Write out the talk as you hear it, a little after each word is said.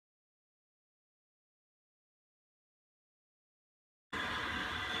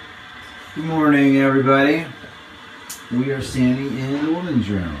Good morning, everybody. We are standing in the women's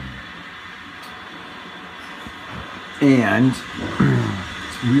room. And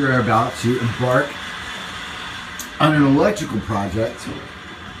we are about to embark on an electrical project.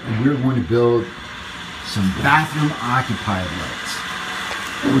 And we're going to build some bathroom occupied lights,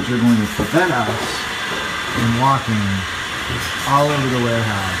 which are going to prevent us from walking all over the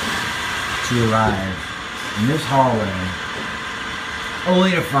warehouse to arrive in this hallway,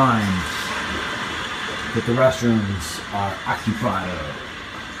 only to find that the restrooms are occupied.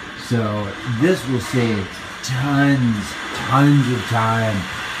 So this will save tons of time,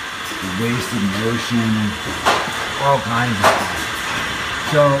 wasted motion, all kinds of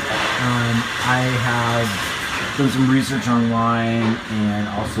stuff. So I have done some research online and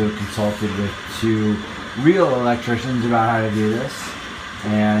also consulted with 2 real electricians about how to do this,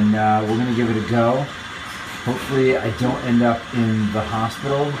 and we're going to give it a go. Hopefully I don't end up in the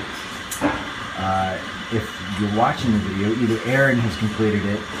hospital. If you're watching the video, either Aaron has completed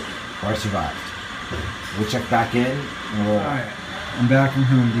it or I survived. We'll check back in. Alright, I'm back from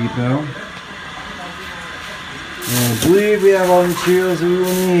Home Depot. And I believe we have all the materials that we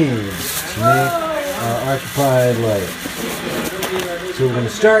will need to make our occupied light. So we're going to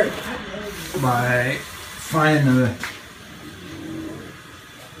start by finding the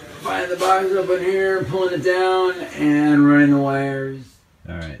box up in here, pulling it down, and running the wires.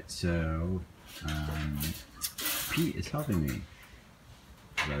 Alright, so Pete is helping me.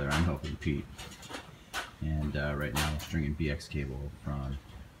 Rather, I'm helping Pete. And right now I'm stringing BX cable from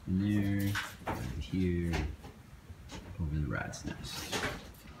in there to here over the rat's nest.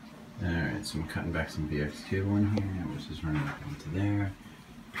 Alright, so I'm cutting back some BX cable in here, which is running up into there.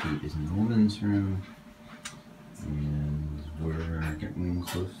 Pete is in the woman's room. And we're getting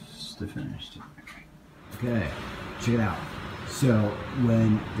close to finished. Okay, check it out. So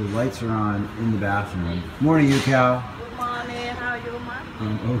when the lights are on in the bathroom, morning, you cow. Good morning, how are you,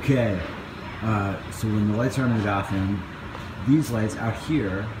 man? Okay, so when the lights are on in the bathroom, these lights out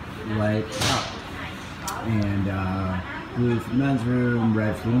here light up, and blue for the men's room,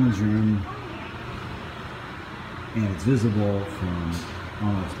 red for the women's room, and it's visible from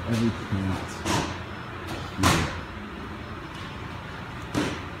almost every point here.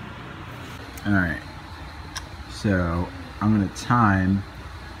 Alright, so I'm going to time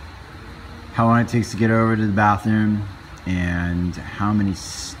how long it takes to get over to the bathroom and how many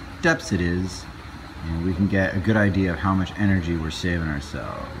steps it is, and we can get a good idea of how much energy we're saving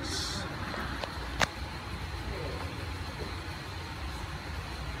ourselves.